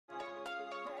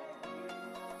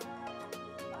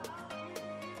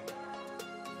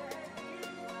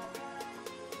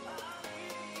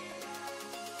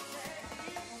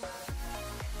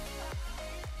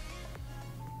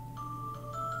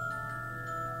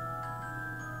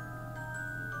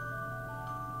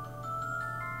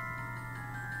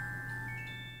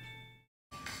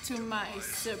to my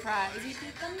surprise, he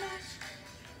did the mash.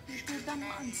 He did the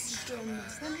monster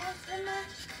mash. The monster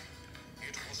mash.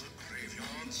 It was a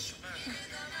graveyard smash.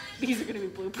 These are gonna be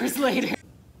bloopers later.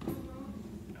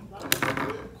 Oh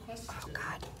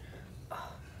God.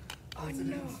 Oh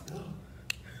no.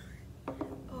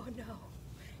 Oh no.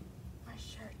 My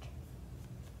shirt.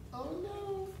 Oh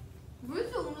no. We're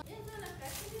doing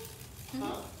effects again?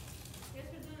 Huh? Yes,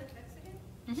 we're doing effects again?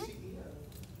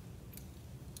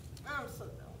 I'm so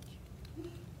done.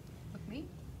 With me?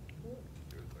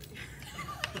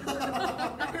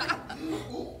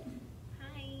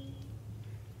 Hi.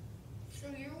 So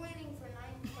you're waiting for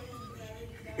 9:40 to already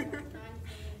got 9:40.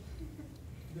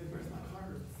 Where's my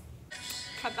cards?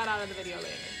 Cut that out of the video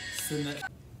later. Send that.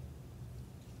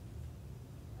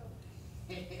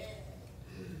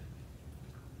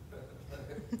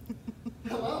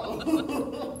 Hello.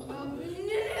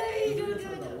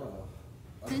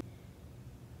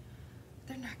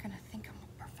 They're not gonna think I'm a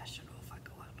professional if I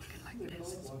go out looking like this.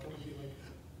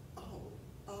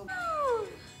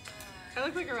 I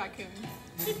look like a raccoon.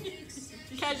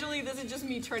 Casually, this is just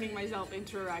me turning myself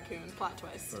into a raccoon. Plot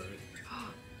twist.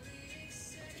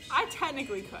 I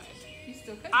technically could. You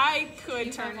still could. I could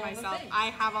You turn have all the myself. things. I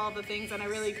have all the things, and I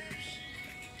really.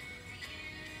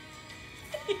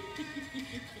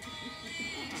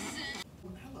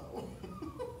 Hello.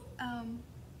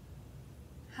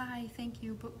 Hi, thank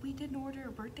you, but we didn't order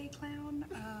a birthday clown.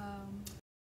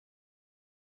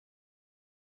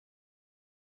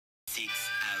 6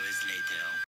 hours later.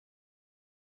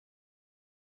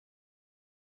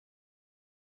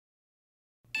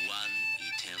 One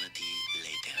eternity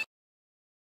later.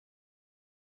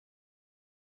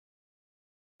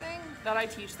 Thing that I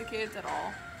teach the kids at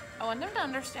all. I want them to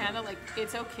understand that like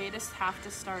it's okay to have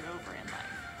to start over in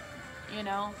life. You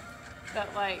know,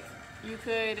 that like you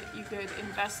could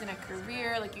invest in a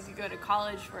career, like you could go to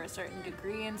college for a certain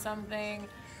degree in something,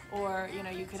 or you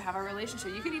know you could have a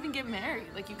relationship. You could even get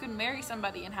married. Like you could marry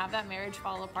somebody and have that marriage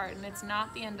fall apart, and it's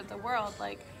not the end of the world.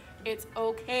 Like it's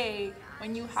okay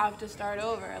when you have to start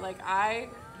over. Like I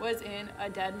was in a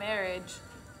dead marriage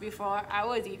before I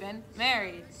was even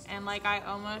married, and like I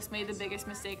almost made the biggest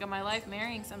mistake of my life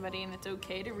marrying somebody, and it's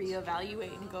okay to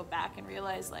reevaluate and go back and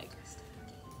realize like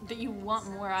that you want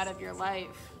more out of your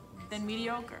life than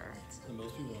mediocre. And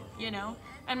most people aren't. You know,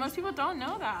 and most people don't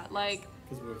know that. Like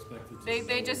Because we're expected to.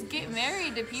 they just get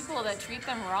married to people that treat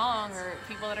them wrong or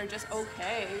people that are just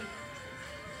okay,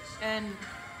 and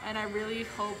I really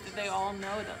hope that they all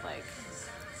know that like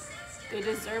they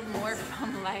deserve more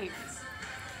from life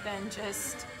than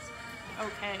just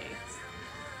okay.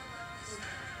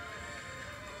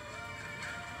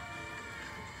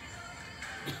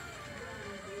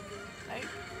 Like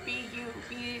be you,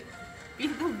 be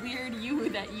the weird you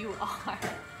that you are.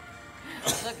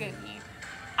 Look at me.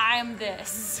 I'm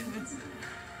this.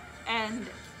 and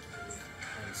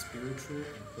spiritual and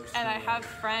personal. and I have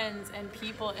friends and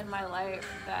people in my life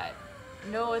that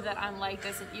know that I'm like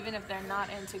this, and even if they're not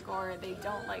into gore, they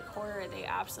don't like horror, they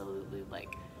absolutely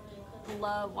like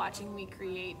love watching me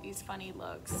create these funny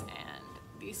looks and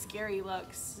these scary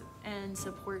looks and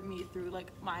support me through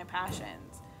like my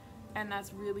passions. And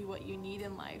that's really what you need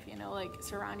in life, you know, like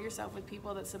surround yourself with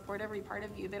people that support every part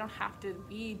of you. They don't have to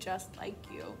be just like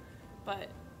you, but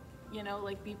you know,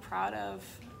 like be proud of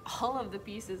all of the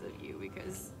pieces of you,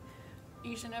 because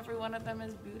each and every one of them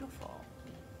is beautiful.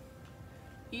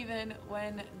 Even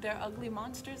when they're ugly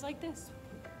monsters like this.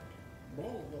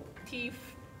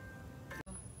 Teeth.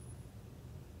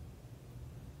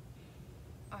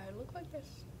 I look like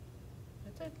this.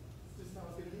 That's it. This is how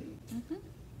it's gonna be? Mm-hmm.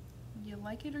 You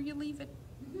like it or you leave it.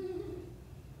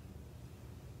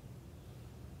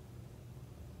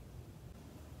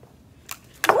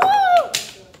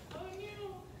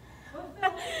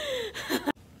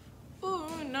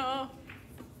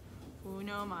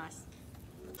 Uno más.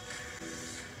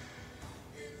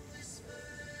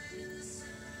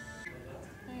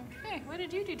 Okay, what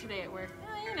did you do today at work?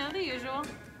 Oh, you know, the usual.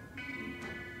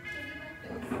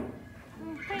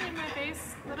 Painted my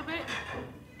face a little bit.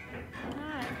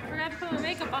 I forgot to put my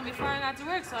makeup on before I got to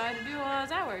work, so I had to do while I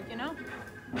was at work, you know?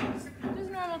 Just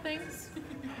normal things.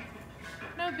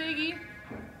 No biggie.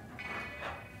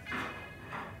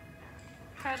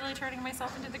 Casually turning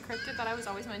myself into the cryptid that I was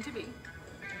always meant to be.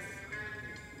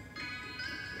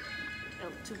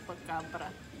 El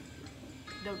chupacabra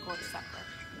del Godsacre.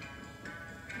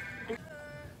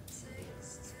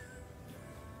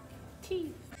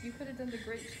 Teeth. You could have done the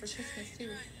grapes for Christmas too.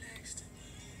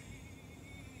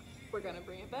 We're gonna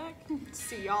bring it back.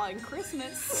 See y'all in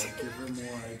Christmas. Give her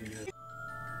more ideas.